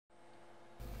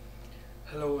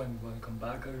Hello and welcome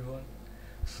back everyone.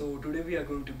 So today we are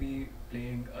going to be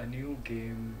playing a new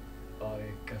game by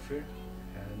Kafir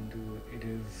and it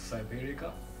is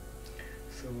Cyberika.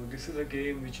 So this is a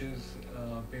game which is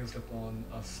based upon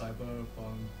a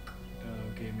cyberpunk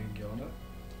gaming genre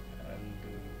and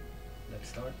let's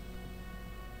start.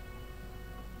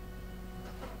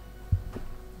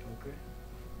 Okay.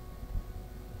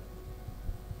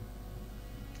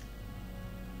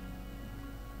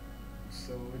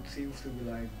 So it seems to be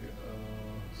like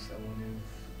someone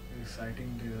is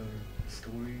reciting their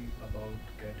story about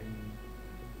getting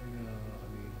I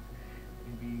mean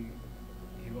maybe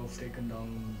he was taken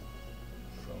down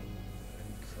from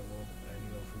and some of any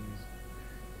of his.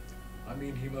 I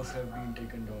mean, he must have been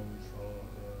taken down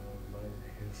by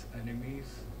his enemies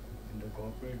in the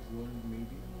corporate world,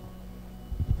 maybe.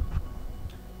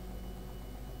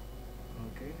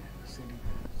 Okay, city.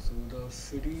 So the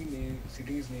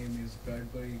city's name is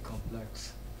Bradbury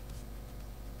Complex.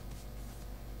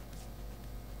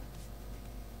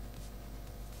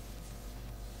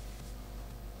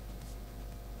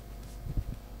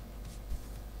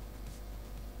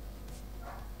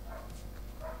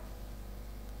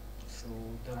 So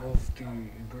that was the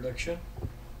introduction,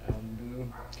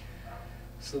 and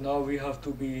so now we have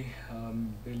to be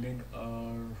building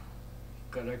our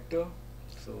character.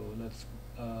 So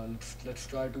let's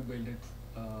try to build it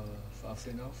fast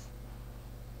enough.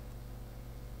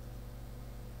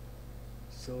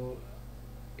 So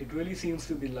it really seems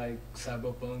to be like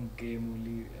cyberpunk game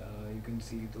only. You can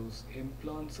see those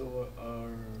implants over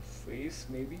our face,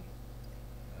 maybe.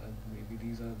 Maybe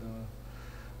these are the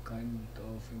kind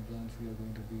of implants we are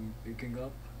going to be picking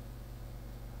up.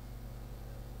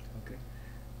 Okay.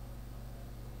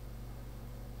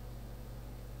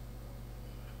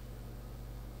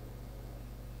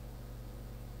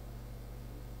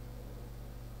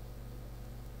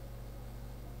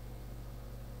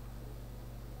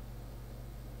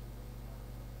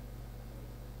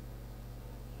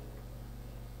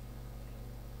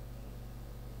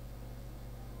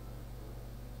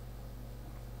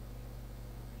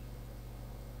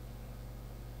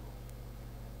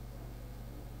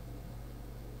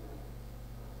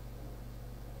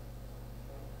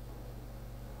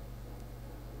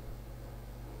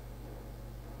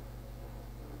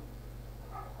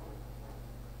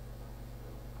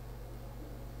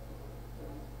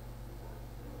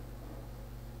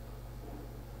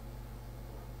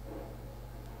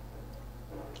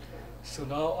 So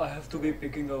now I have to be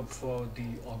picking up for the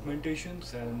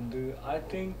augmentations, and I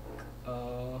think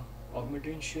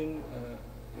augmentation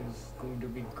is going to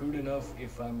be good enough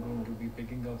if I'm going to be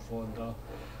picking up for the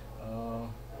uh,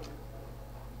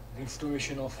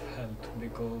 restoration of health,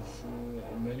 because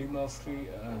melee mastery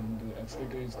and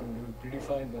accelerator is going to be pretty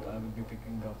fine, but I will be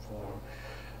picking up for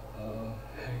uh,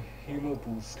 hemo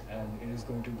boost, and it is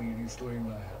going to be restoring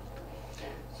my health.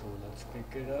 So let's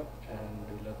pick it up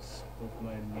and let's put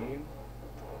my name.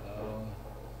 uh,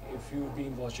 if you've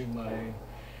been watching my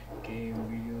game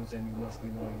videos, then you must be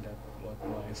knowing that what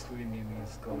my screen name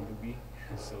is going to be.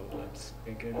 So let's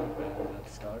pick it up and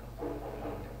let's start.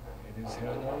 And it is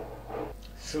here now.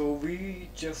 So we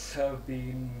just have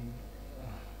been.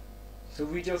 So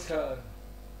we just have.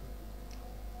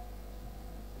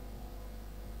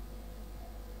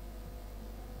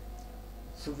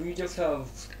 So we just have.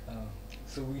 Uh,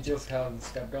 so we just have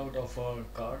stepped out of our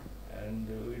car, and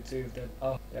it says that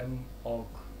I'm og,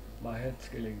 my head's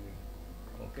killing me.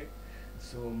 Okay,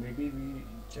 so maybe we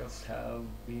just have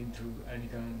been through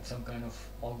some kind of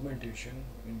augmentation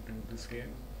into this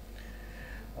game.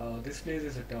 This place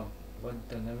is a town, but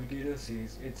the navigator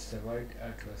says it's the right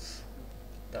address.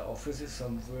 The office is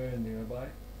somewhere nearby.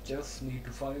 Just need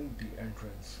to find the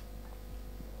entrance.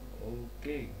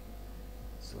 Okay,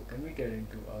 so can we get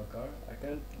into our car? I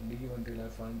can't leave until I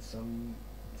find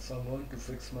someone to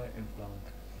fix my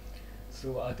implant.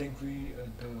 So I think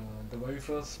the very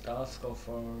first task of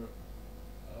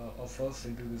us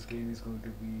into this game is going to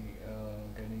be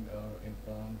getting our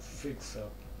implant fixed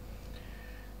up.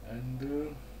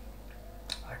 And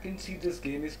I can see this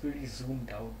game is pretty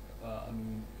zoomed out. I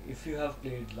mean, if you have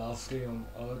played Last Day on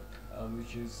Earth,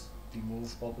 which is the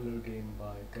most popular game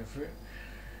by Kefir,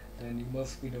 then you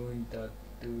must be knowing that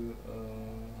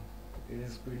it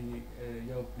is pretty.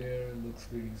 Your player looks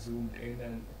pretty zoomed in,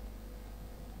 and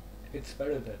it's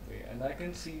better that way. And I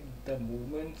can see the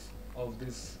movements of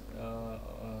this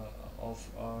of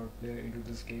our player into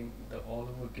this game. The all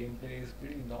over gameplay is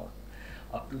pretty not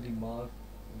up to the mark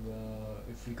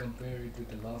if we compare it with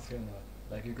the Last Day on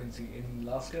Earth. Like you can see in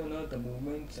Last Day on Earth, the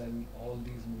movements and all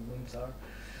these movements are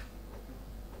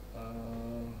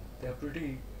they're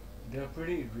pretty They're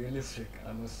pretty realistic,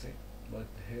 I must say, but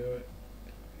here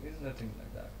is nothing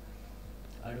like that.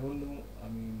 I don't know. I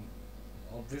mean,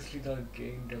 obviously the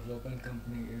game development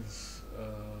company is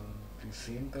the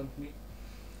same company,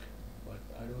 but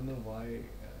I don't know why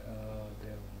they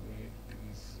have made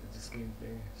this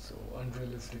gameplay so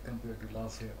unrealistic compared to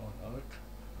last year on Earth.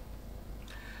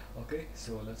 Okay,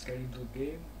 so let's get into the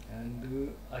game,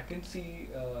 and I can see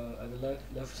at the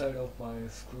left side of my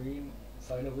screen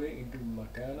find a way into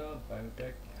Makana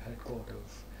Biotech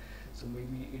headquarters. So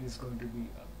maybe it is going to be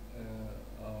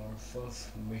our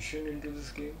first mission into this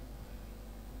game.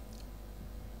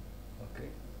 Okay,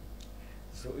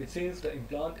 so it says the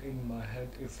implant in my head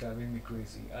is driving me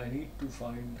crazy. I need to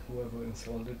find whoever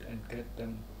installed it and get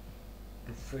them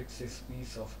to fix this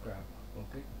piece of crap.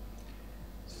 Okay,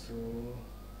 so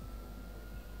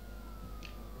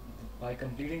by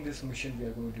completing this mission, we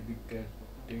are going to be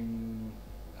getting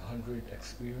 100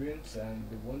 experience and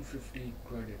 150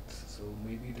 credits. So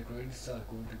maybe the credits are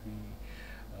going to be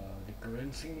the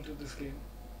currency into this game.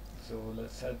 So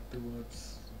let's head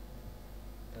towards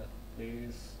that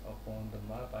place upon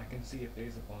the map. I can see a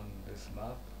place upon this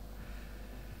map.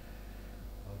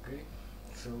 Okay,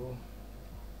 so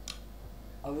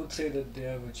I would say that they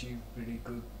have achieved pretty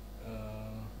good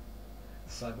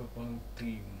cyberpunk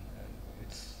theme, and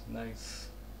it's nice.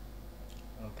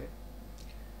 Okay,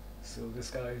 so this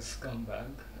guy is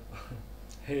scumbag.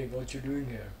 Hey, what you doing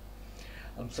here?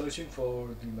 I'm searching for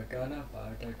the Makana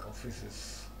Biotech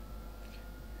offices.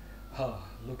 Ha,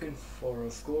 looking for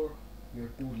a score?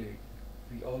 You're too late.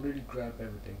 We already grabbed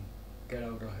everything. Get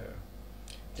out of here.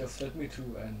 Just let me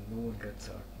through and no one gets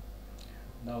hurt.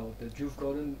 Now that you've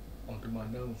gotten onto my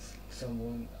nerves,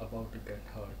 someone about to get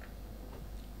hurt.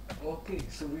 Okay,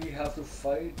 so we have to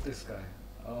fight this guy.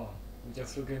 Oh, we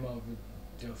just took him out with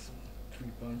just 3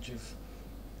 punches.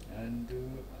 And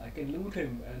I can loot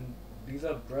him, and these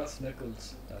are brass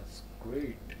knuckles. That's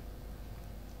great.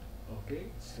 Okay,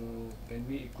 so can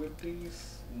we equip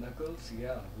these knuckles?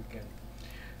 Yeah, we can.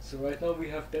 So right now we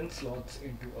have 10 slots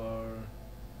into our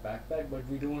backpack, but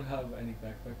we don't have any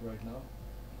backpack right now.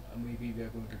 Maybe we are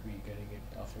going to be getting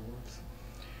it afterwards.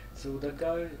 So that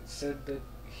guy said that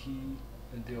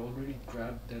they already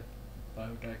grabbed that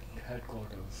biotech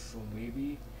headquarters. So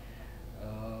maybe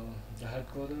the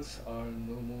headquarters are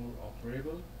no more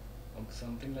operable or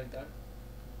something like that.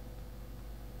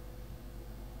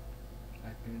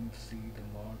 I can see the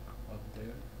mark up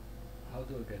there. How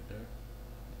do I get there?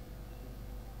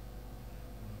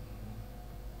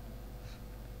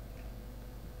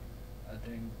 I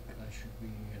think I should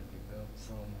be heading up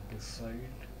from this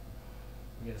side.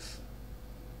 Yes.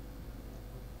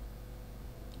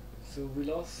 So we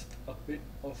lost a bit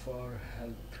of our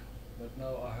health, but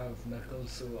now I have knuckles,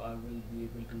 so I will be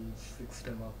able to fix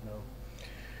them up now.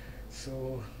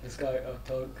 So this guy a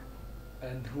thug,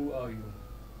 and who are you?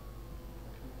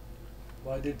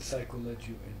 Why did Psycho let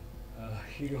you in?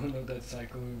 You don't know that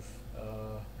Psycho is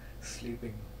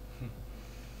sleeping.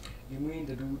 You mean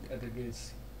the dude at the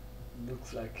gates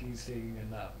looks like he's taking a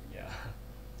nap? Yeah.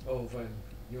 Oh well,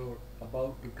 you're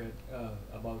about to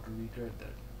regret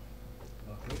that.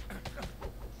 Okay.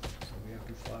 So we have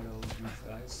to fight all these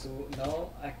guys. So now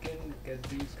I can get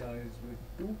these guys with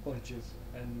 2 punches,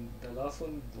 and the last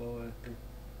one took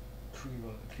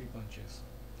three punches.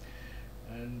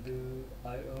 And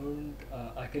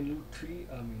I can loot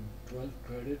 12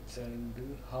 credits and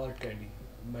hard candy,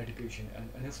 medication, and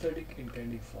anesthetic in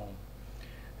candy form.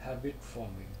 Habit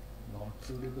forming, not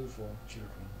suitable for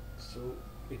children. So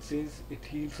it says it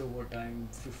heals over time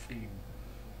 15.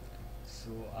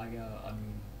 So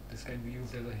this can be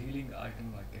used as a healing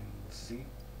item, I can see.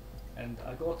 And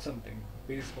I got something,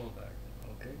 baseball bat.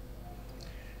 Okay.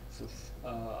 So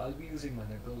I'll be using my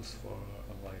knuckles for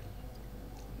a while.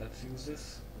 Let's use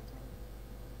this,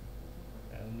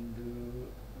 and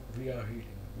we are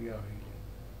healing. We are healing.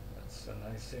 That's a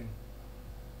nice thing.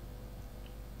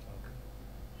 Okay.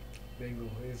 Bingo.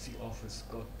 Here's the office.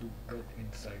 Got to get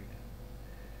inside.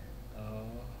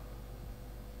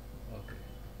 Okay.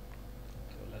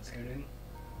 So let's get in.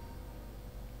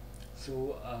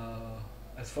 So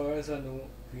as far as I know,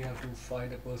 we have to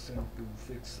find a person to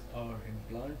fix our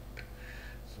implant.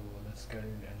 So let's get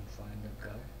in and find that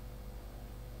guy.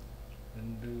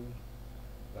 And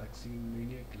vaccine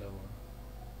maniac lover.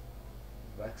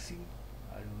 Vaccine?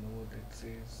 I don't know what it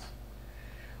says.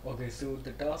 Okay, so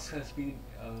the task has been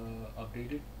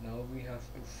updated. Now we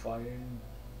have to find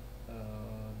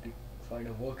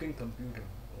a working computer.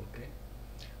 Okay,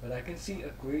 but I can see a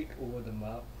crate over the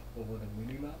map, over the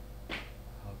mini map.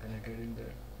 How can I get in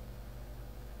there?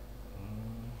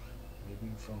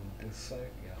 Maybe from this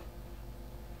side. Yeah.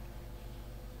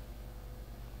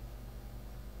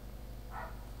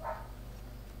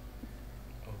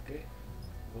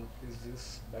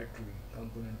 this battery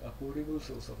component, a portable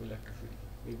source of electricity.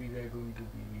 Maybe we are going to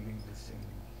be needing this thing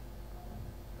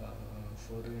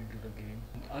further into the game.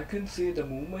 I can say the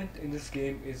movement in this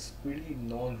game is pretty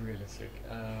non-realistic.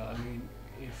 I mean,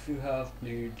 if you have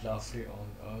played Last Day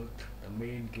on Earth, the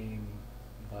main game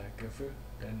by Kefir,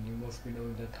 then you must be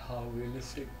knowing that how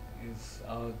realistic is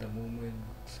the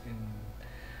movements in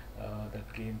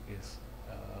that game is.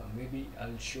 Maybe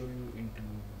I'll show you into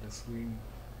the screen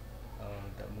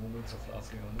the movements of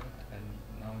Last Day on Earth, and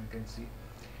now you can see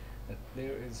that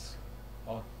player is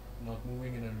not, not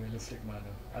moving in a realistic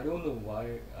manner. I don't know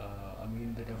why. I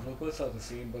mean, the developers are the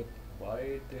same, but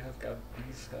why they have kept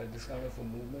this kind of a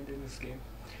movement in this game?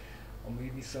 Or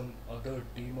maybe some other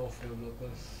team of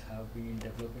developers have been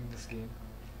developing this game,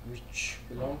 which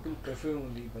belong to Cafe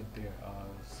only, but there are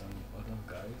some other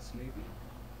guys maybe.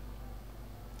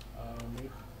 Maybe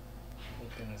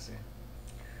what can I say?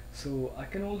 So I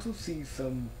can also see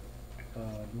some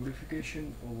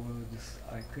notification over this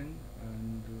icon,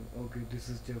 and okay, this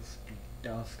is just the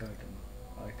task item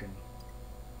icon.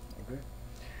 Okay,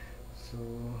 so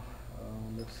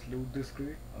let's load this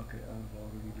crate. Okay, I've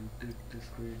already loaded this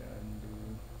crate, and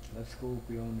let's go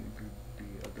beyond into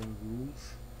the other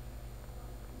rooms.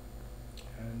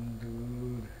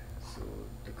 And so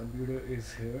the computer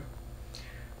is here.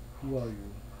 Who are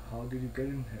you? How did you get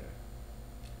in here?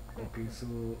 Okay, so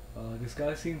this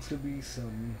guy seems to be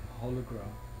some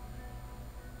hologram.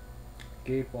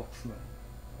 K-Poxman.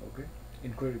 Okay,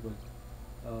 incredible.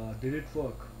 Did it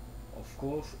work? Of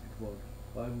course it worked.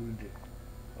 Why wouldn't it?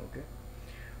 Okay.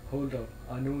 Hold up,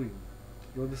 I know you.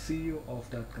 You're the CEO of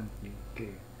that company, K.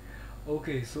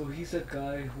 Okay, so he's that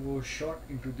guy who was shot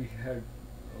into the head.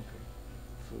 Okay,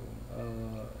 so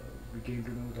we came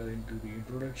to know that into the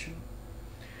introduction.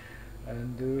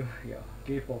 And yeah,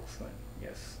 K-Poxman,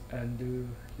 yes. And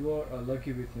you are a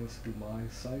lucky witness to my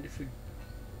scientific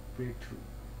breakthrough.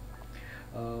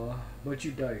 But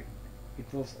you died.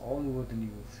 It was all over the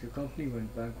news. Your company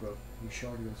went bankrupt. You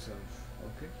shot yourself.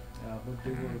 Okay. But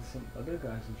there were some other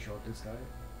guys who shot this guy,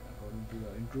 according to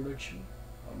the introduction.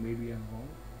 Or maybe I'm wrong.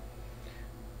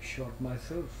 Shot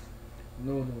myself.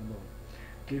 No, no, no.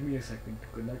 Give me a second to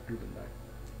connect to the net.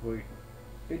 Wait.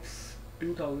 It's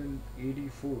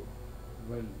 2084.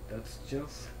 Well, that's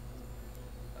just.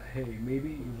 Hey, maybe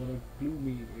you wanna clue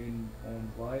me in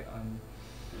on why I'm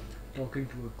talking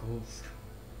to a ghost.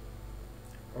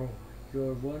 Oh,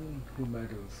 you're one who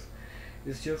matters.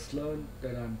 It's just learned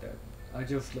that I'm dead. I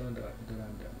just learned that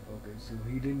I'm dead. Okay, so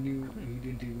he didn't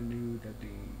even knew that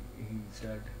he's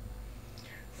dead.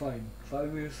 Fine.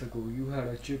 5 years ago, you had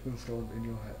a chip installed in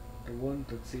your head, the one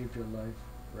that saved your life,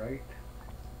 right?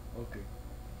 Okay.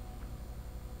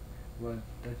 Well,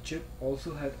 that chip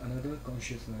also had another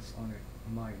consciousness on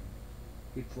it, mine.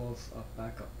 It was a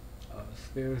backup, a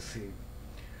spare save.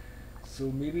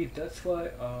 So maybe that's why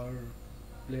our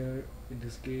player in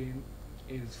this game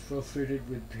is frustrated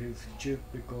with his chip,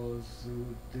 because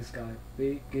this guy,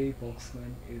 K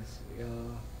Boxman, is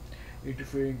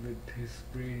interfering with his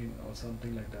brain or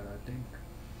something like that, I think.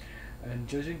 And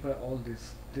judging by all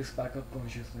this, this backup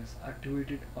consciousness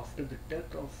activated after the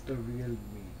death of the real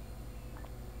me.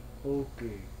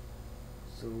 Okay,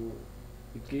 so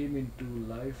it came into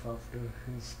life after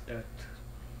his death.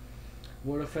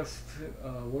 What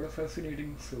a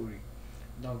fascinating story.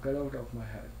 Now get out of my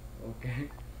head,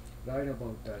 okay? Right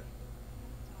about that.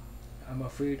 I'm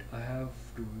afraid I have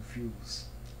to refuse.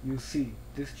 You see,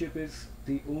 this chip is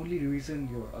the only reason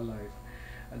you're alive,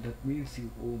 and that means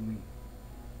you owe me,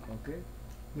 okay?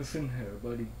 Listen here,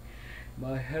 buddy.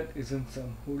 My head isn't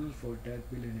some hole for dead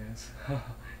billionaires.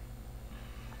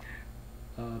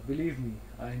 Believe me,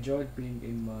 I enjoyed being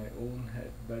in my own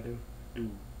head better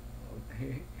too,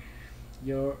 okay?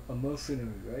 You're a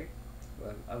mercenary, right?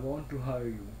 Well, I want to hire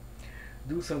you.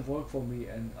 Do some work for me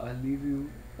and I'll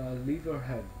leave your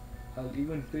head. I'll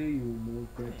even pay you more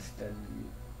credits than you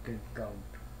can count.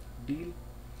 Deal?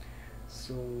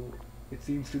 So it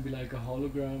seems to be like a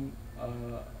hologram,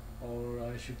 or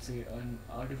I should say an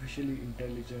artificially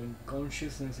intelligent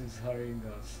consciousness is hiring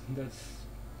us. That's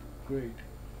great.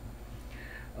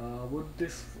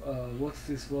 What's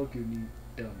this work you need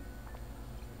done?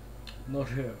 Not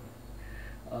here.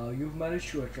 You've managed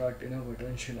to attract enough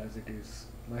attention as it is.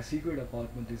 My secret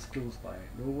apartment is close by.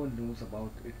 No one knows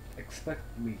about it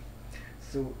except me.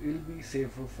 So it'll be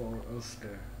safer for us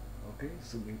there. Okay,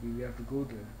 so maybe we have to go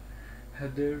there.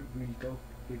 Head there, we'll talk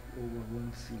it over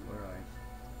once you arrive.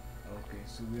 Okay,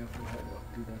 so we have to head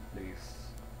up to that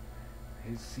place.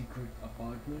 His secret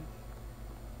apartment.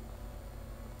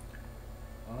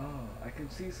 Ah, I can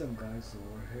see some guys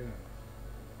over here.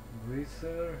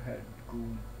 Racer head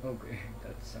goon. Okay,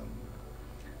 that's some.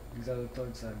 These are the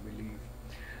thoughts I believe.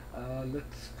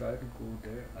 Let's try to go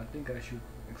there. I think I should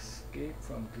escape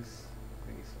from this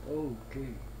place.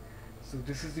 Okay, so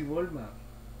this is the world map.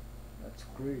 That's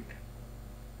great.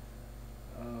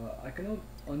 I cannot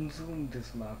unzoom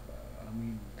this map. I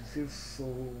mean, this is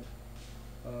so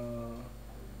uh,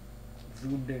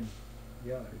 zoomed in.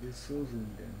 Yeah, it is so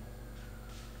zoomed in.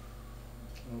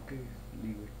 Okay,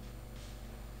 leave it.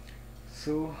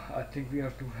 So I think we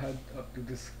have to head up to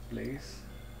this place.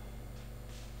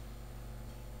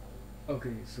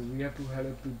 Okay, so we have to head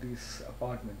up to this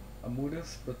apartment. A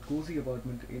modest but cozy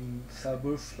apartment in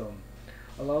Cyber slum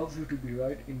allows you to be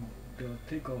right in the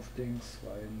thick of things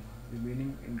while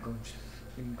remaining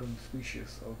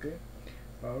inconspicuous. Okay,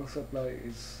 power supply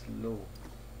is low.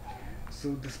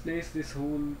 So this place, this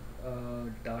whole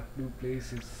dark blue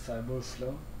place is Cyber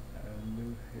slum,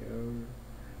 and here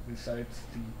resides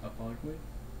the apartment.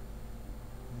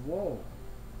 Whoa,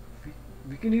 we,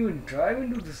 we can even drive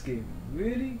into this game.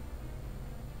 Really?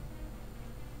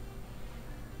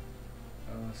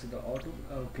 So the auto.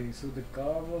 Okay, so the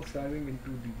car was driving into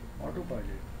the autopilot.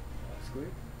 That's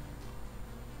great.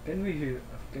 Can we hit?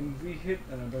 Can we hit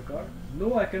another car?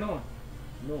 No, I cannot.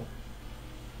 No.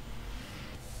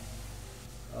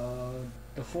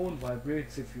 The phone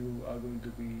vibrates if you are going to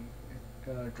be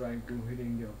trying to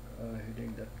hitting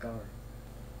that car.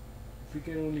 If we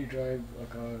can only drive a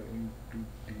car into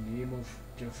the name of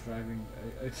just driving,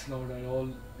 it's not at all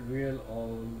real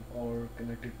or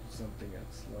connected to something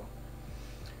else. No.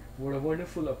 What a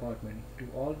wonderful apartment. Do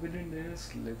all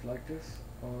billionaires live like this?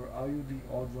 Or are you the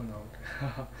odd one out?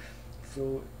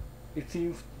 So it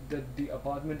seems that the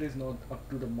apartment is not up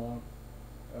to the mark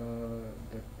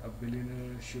that a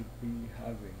billionaire should be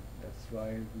having. That's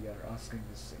why we are asking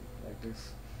this thing like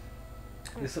this.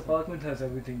 This apartment has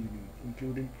everything you need,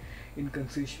 including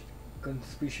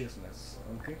inconspicuousness.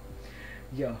 Okay?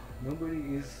 Yeah,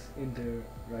 nobody is in there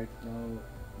right now.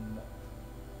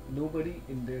 Nobody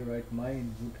in their right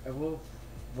mind would ever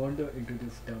wander into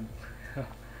this dump.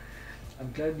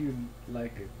 I'm glad you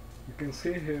like it. You can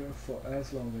stay here for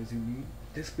as long as you need.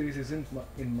 This place isn't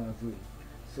in my will,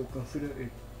 so consider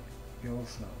it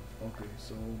yours now. Okay,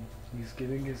 so he's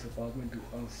giving his apartment to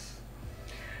us.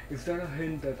 Is that a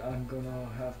hint that I'm gonna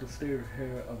have to stay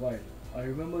here a while? I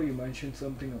remember you mentioned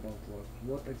something about work.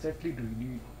 What exactly do you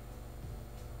need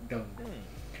done?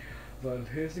 Well,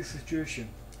 here's the situation.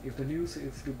 If the news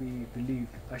is to be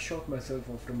believed, I shot myself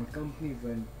after my company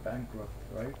went bankrupt,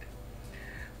 right?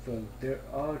 Well, there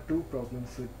are two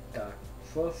problems with that.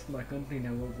 First, my company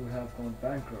never would have gone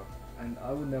bankrupt, and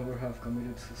I would never have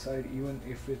committed suicide even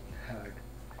if it had.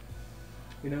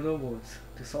 In other words,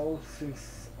 this all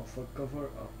seems of a cover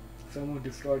up. Someone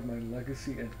destroyed my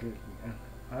legacy and killed me, and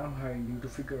I am hiring you to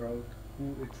figure out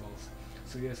who it was.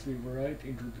 So yes, we were right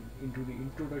into the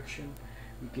introduction.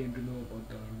 We came to know about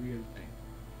the real thing.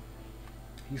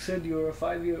 You said you're a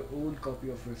 5-year-old copy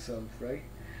of yourself, right?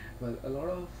 Well, a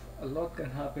lot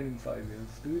can happen in 5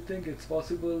 years. Do you think it's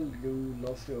possible you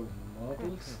lost your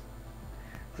marbles?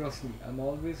 Trust me, I'm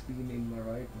always been in my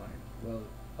right mind. Well,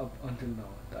 up until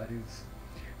now, that is.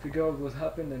 Figure out what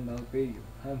happened and I'll pay you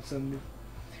handsomely.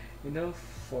 Enough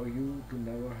for you to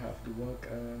never have to work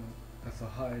as a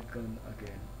hired gun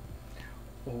again.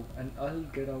 Oh, and I'll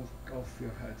get out of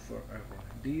your head forever.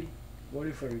 Deal? What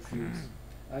if I refuse?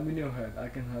 I'm in your head. I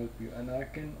can help you, and I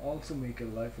can also make your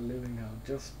life a living hell.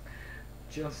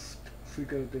 Just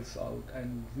figure this out,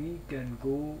 and we can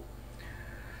go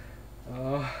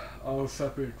our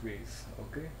separate ways.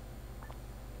 Okay?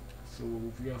 So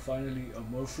we are finally a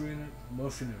mercenary.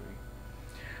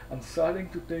 I'm starting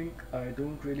to think I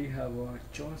don't really have a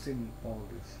choice in all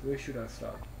this. Where should I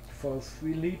start? First,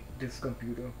 we need this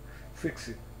computer. Fix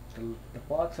it. The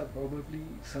parts are probably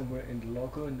somewhere in the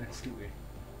locker next to it.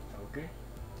 Okay?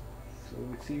 So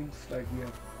it seems like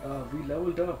we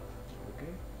leveled up.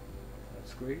 Okay?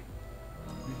 That's great.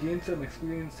 We gained some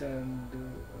experience and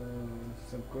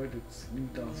some credits. New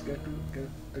task. Get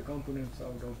the components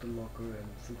out of the locker and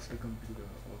fix the computer.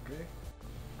 Okay?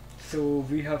 So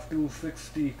we have to fix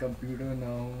the computer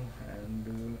now,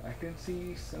 and I can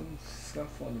see some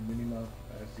stuff on the minimap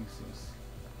as this is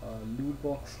loot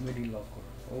box mini locker.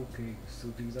 Okay, so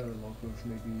these are the lockers.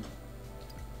 Maybe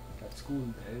that's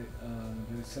cool.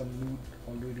 There's some loot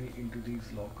already into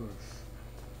these lockers,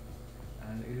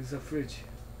 and it is a fridge,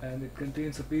 and it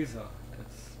contains a pizza.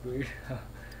 That's great.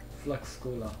 Flux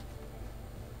cola.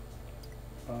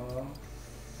 Uh,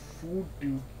 Food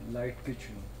tube light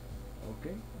kitchen.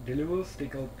 Okay, delivers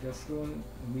takeout restaurant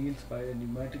meals by a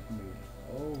pneumatic mail.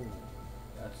 Oh,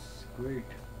 that's great.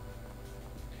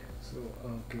 So,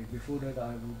 okay, before that,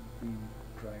 I would be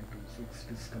trying to fix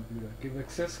this computer. Give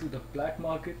access to the black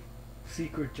market,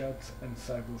 secret chats, and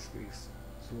cyberspace.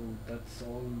 So, that's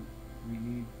all we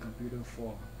need computer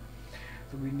for.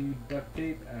 So, we need duct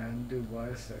tape and the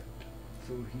wire set.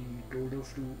 So, he told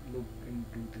us to look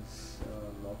into this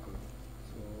locker.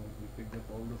 So, we picked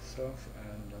up all the stuff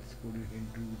and let's put it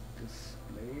into this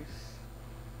place.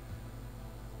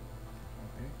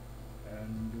 Okay,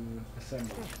 and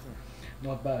assemble.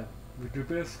 Not bad. With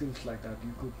repair skills like that,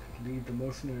 you could lead the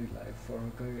mercenary life for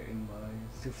a career in my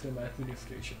system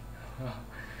administration.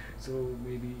 So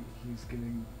maybe he's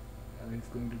going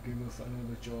to give us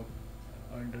another job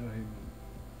under him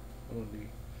only.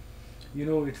 You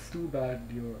know, it's too bad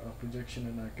you're a projection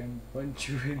and I can punch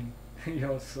you in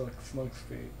your smug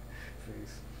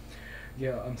face.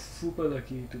 Yeah, I'm super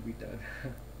lucky to be dead.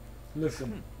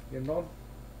 Listen, you're not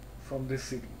from this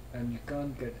city and you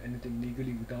can't get anything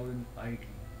legally without an ID.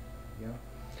 Yeah.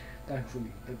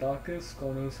 Thankfully, the darkest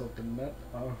corners of the net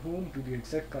are home to the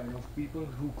exact kind of people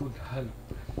who could help.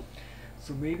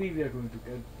 So maybe we are going to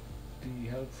get the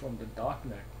help from the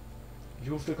darknet.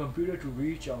 Use the computer to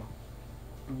reach out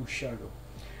to Shadow.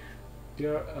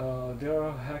 There are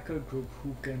a hacker group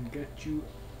who can get you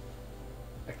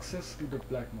access to the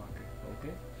black market.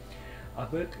 Okay, I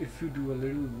bet if you do a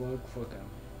little work for them,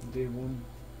 they won't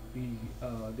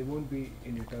be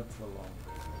in your debt for long.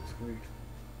 It's great.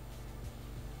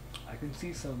 I can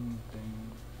see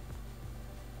something.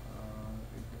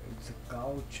 It's a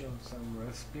couch or some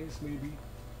rest place, maybe.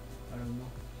 I don't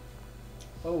know.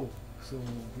 Oh, so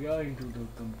we are into the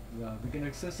we can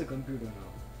access the computer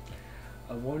now.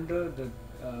 I wonder that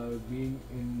being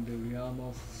in the realm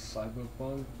of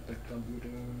cyberpunk, the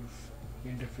computer's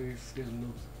interface still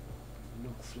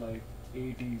looks like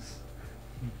 80s.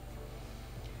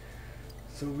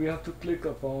 So we have to click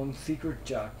upon secret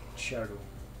chat shadow.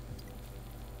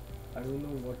 I don't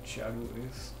know what shadow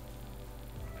is.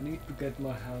 I need to get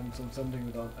my hands on something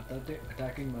without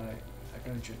attacking my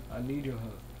attention. I need your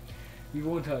help. We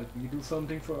won't help. You do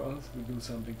something for us, we do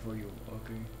something for you.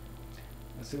 Okay.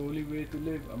 That's the only way to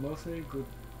live. A mercenary could.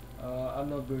 I'm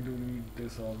not going to read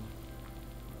this all.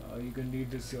 You can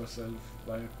read this yourself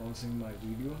by pausing my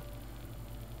video.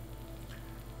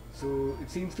 So it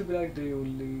seems to be like they are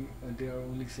only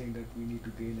saying that we need to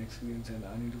gain experience and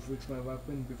I need to fix my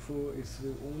weapon before it's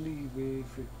the only way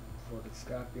fit for the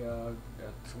scrapyard.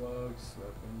 That works.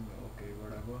 Weapon. Okay,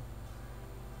 whatever.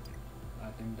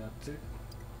 I think that's it.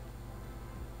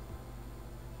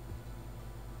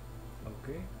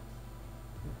 Okay.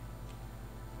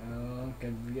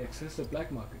 Can we access the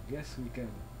black market? Yes, we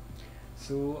can.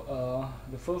 So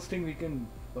the first thing we can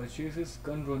purchase is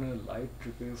Gunrunner Light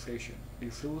Repair Station.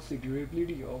 It shows the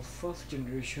durability of first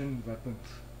generation weapons.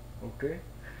 Okay.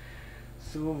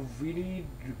 So we need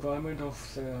requirement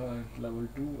of level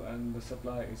 2 and the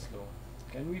supply is low.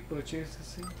 Can we purchase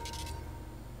this thing?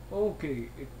 Okay,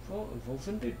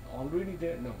 wasn't it already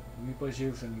there? No, we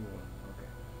purchased a new one. Okay.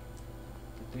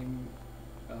 The thing,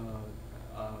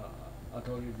 I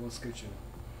thought it was kitchen.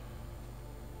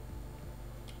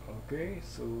 Okay,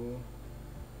 so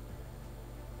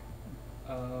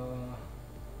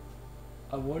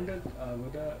I wondered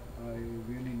whether I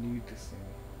really need this thing.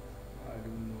 I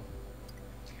don't know.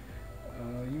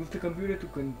 Use the computer to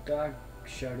contact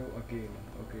Shadow again.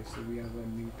 Okay, so we have a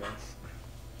new task.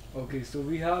 Okay, so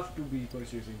we have to be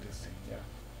purchasing this thing. Yeah,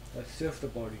 that's just the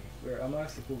body. Where am I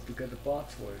supposed to get the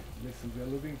parts for it? Listen, we are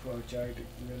looking for a charity.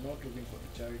 We are not looking for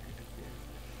a charity.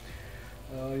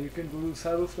 You can go to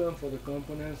Cyberika for the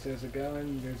components. There's a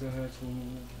gang, there's a heads who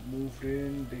moved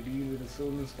in, they deal with the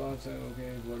stolen parts and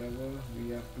okay, whatever. We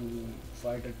have to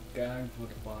fight a gang for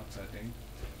the parts, I think.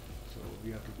 So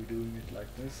we have to be doing it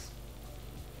like this.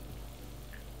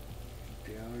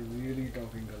 They are really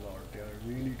talking a lot.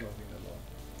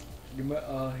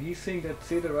 He's saying that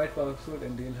say the right password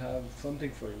and they'll have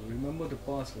something for you. Remember the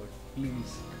password,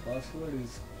 please. The password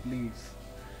is please.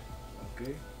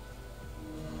 Okay.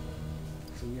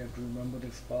 So we have to remember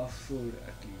this password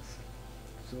at least.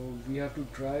 So we have to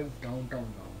drive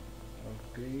downtown now.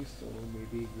 Okay, so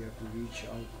maybe we have to reach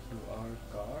out to our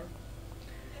car.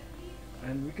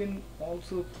 And we can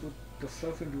also put the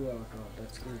stuff into our car,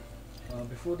 that's great.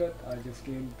 Before that I just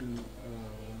came to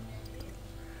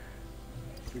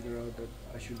figure out that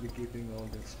I should be keeping all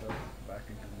this stuff back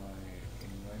into my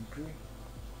inventory.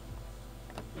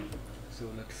 So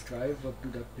let's drive up to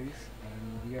that place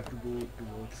and we have to go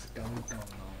towards downtown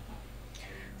now.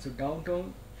 So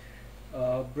downtown,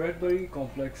 Bradbury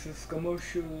complexes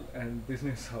commercial and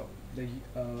business hub.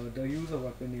 The use of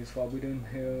weapon is forbidden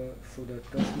here so that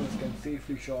customers can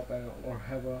safely shop or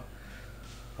have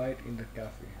fight in the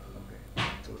cafe. Okay,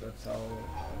 so that's how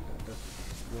that's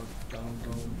what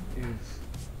downtown is.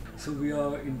 So we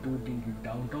are into the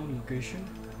downtown location,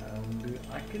 and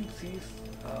I can see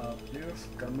players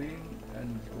coming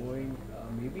and going.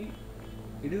 Maybe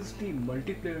it is the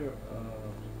multiplayer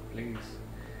place.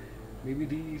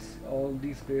 Maybe all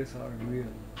these players are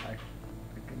real. I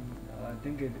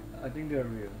think they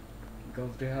are real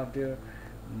because they have their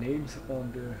names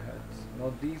upon their heads.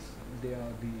 Not these, they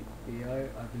are the AI,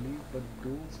 I believe, but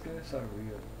those players are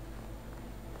real.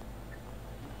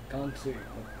 Can't say,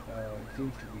 but it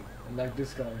seems to be. And like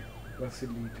this guy,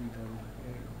 Vasily 3000,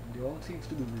 they all seems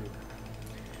to be real.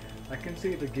 I can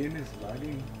say the game is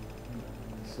lagging,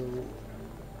 so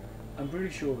I'm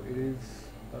pretty sure it is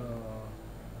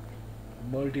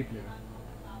multiplayer.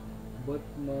 But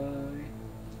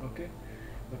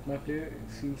my player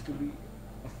seems to be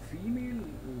a female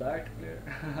light player.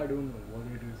 I don't know what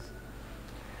it is.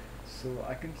 So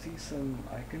I can see some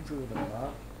icons over the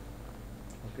map.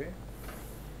 Okay.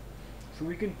 So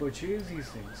we can purchase these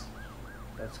things.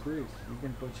 That's great. We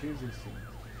can purchase these things.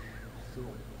 So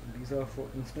these are for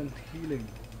instant healing.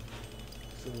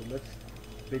 So let's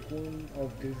pick one of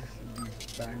these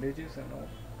bandages and all.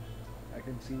 I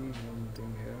can see one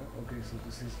thing here. Okay, so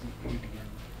this is the ATM.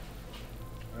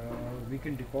 We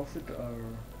can deposit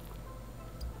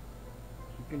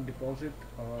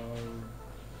our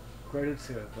credits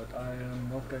here, but I am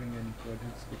not getting any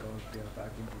credits because they are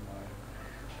back into my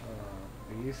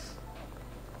base.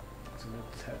 So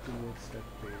let's head towards that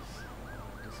place,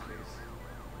 this place.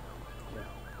 Yeah.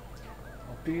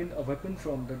 Obtain a weapon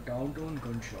from the downtown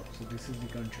gun shop. So this is the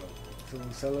gun shop. So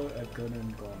seller at gun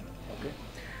and gun. Okay.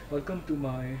 Welcome to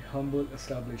my humble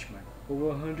establishment. Over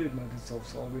 100 methods of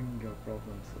solving your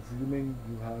problems, assuming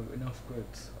you have enough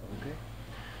credits. Okay.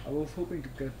 I was hoping to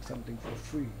get something for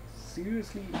free.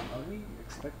 Seriously, are we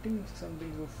expecting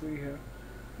something for free here?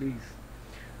 Please.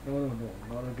 No,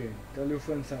 not again. Tell your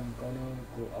friends I'm gonna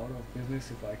go out of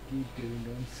business if I keep giving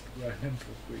guns to random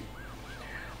for free.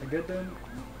 I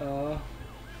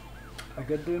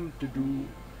get them to do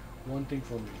one thing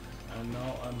for me, and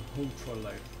now I'm hooked for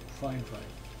life. Fine.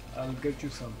 I'll get you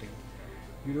something.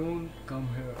 You don't come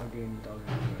here again without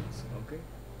your friends, okay?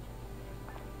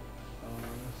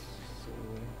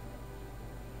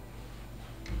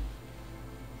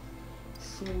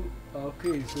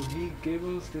 So he gave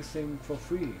us this thing for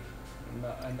free,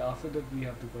 and after that we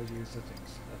have to purchase the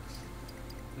things.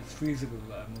 That's feasible,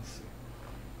 I must say.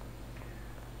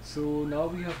 So now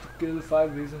we have to kill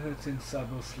 5 razorheads in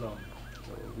Cyber Slum.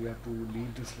 So we have to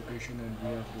leave this location and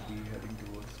we have to be heading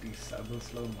towards the Cyber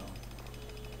Slum now.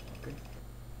 Okay.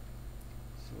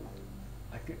 So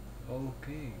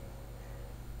okay.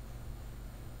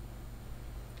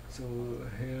 So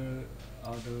here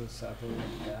are the cyber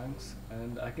gangs,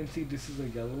 and I can see this is a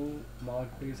yellow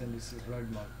marked place and this is red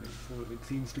marked place. So it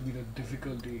seems to be the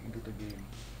difficulty into the game.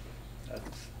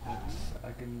 That's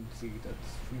I can see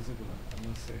that's feasible, I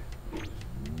must say.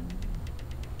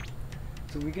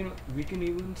 So we can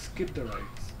even skip the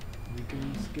rides. We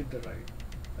can skip the ride.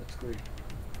 That's great.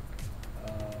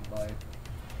 By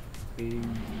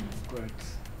paying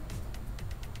credits.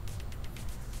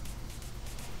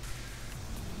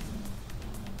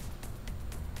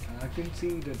 I can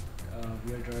see that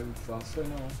we are driving faster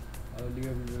now.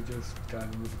 Earlier we were just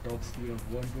driving with a top speed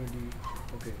of 120.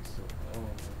 Okay, so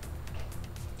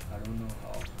I don't know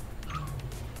how.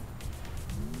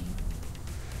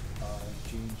 I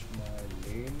changed my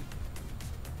lane.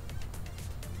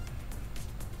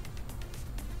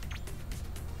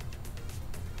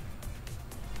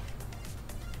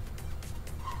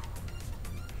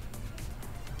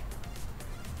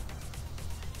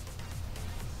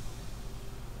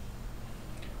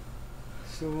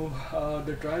 So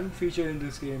the driving feature in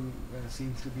this game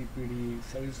seems to be pretty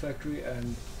satisfactory,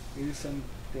 and it is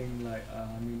something like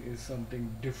it is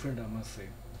something different, I must say.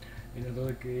 In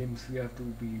other games, we have to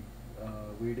be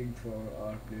waiting for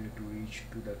our player to reach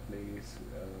to that place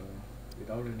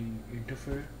without any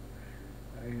interfere.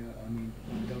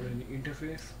 Without any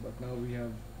interface. But now we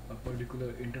have a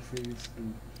particular interface to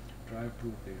drive to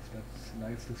a place. That's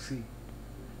nice to see.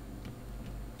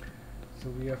 So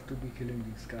we have to be killing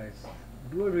these guys.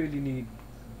 Do I really need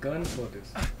gun for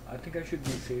this? I think I should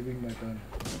be saving my gun.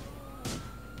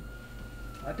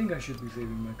 I think I should be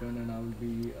saving my gun, and I will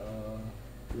be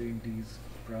putting these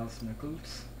brass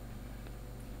knuckles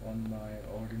on my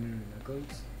ordinary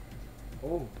knuckles.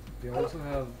 Oh, they also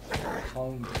have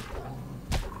hounds.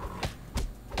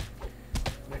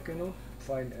 I cannot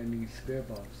find any spare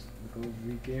parts because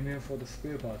we came here for the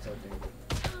spare parts, I think.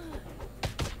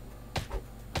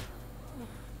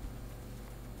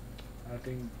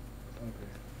 Okay.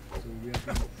 So we have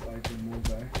to fight one more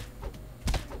guy.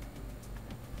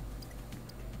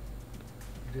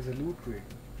 It is a loot crate.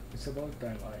 It's about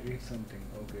time I ate something.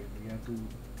 Okay, we have to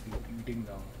be eating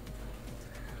now.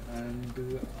 And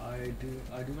I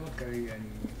do not carry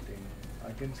anything.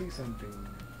 I can see something.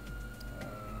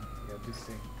 Yeah, this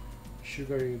thing.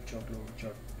 Sugar Eve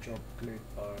chocolate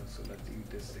bar. So let's eat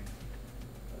this thing.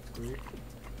 That's great.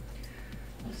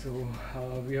 So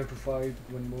we have to fight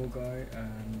one more guy,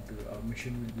 and our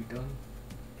mission will be done.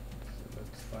 So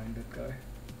let's find that guy.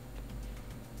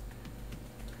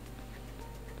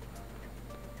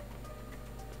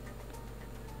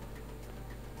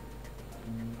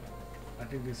 I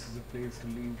think this is a place to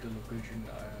leave the location.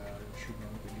 I should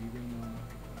not be leaving now.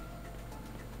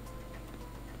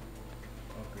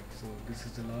 Okay, so this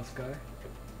is the last guy.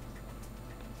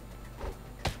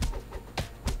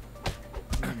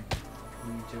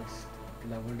 We just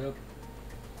leveled up.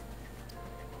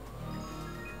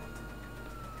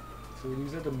 So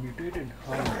these are the mutated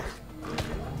hounds.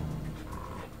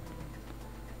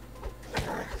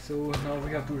 So now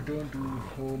we have to return to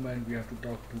home and we have to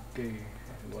talk to Kay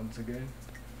once again.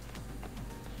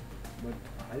 But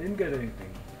I didn't get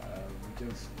anything.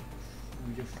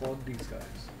 We just fought these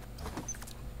guys.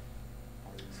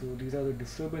 So these are the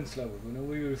disturbance level.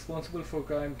 Whenever you're responsible for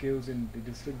crime chaos in the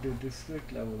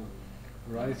district level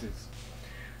rises.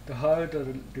 The higher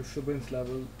the disturbance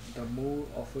level, the more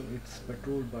often it's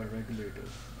patrolled by regulators.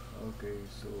 Okay,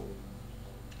 so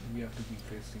we have to be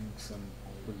facing some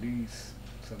police,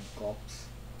 some cops.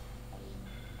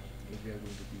 If we are going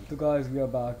to be. So guys, we are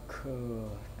back to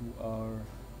our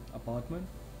apartment,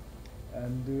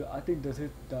 and I think that's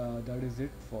it. That is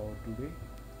it for today.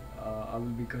 I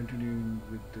will be continuing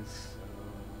with this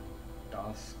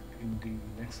task in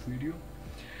the next video.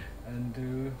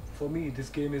 And for me, this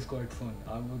game is quite fun.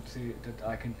 I would say that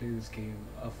I can play this game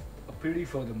a pretty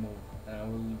furthermore.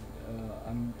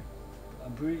 I'm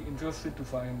pretty interested to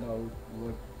find out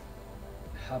what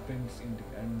happens in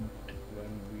the end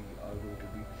when we are going to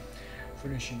be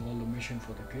finishing all the mission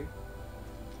for the game.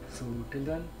 So till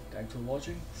then, thanks for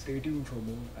watching. Stay tuned for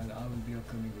more, and I will be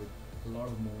upcoming with a lot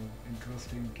of more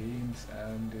interesting games,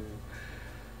 and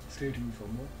stay tuned for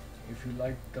more. If you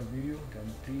liked the video,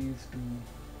 then please do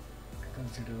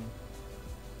consider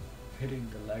hitting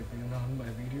the like button on my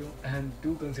video, and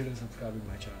do consider subscribing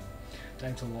my channel.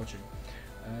 Thanks for watching,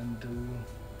 and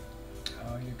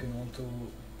you can also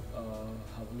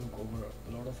have a look over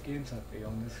a lot of games I play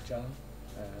on this channel.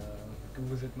 Do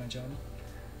visit my channel.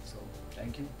 So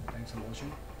thank you, thanks for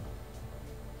watching.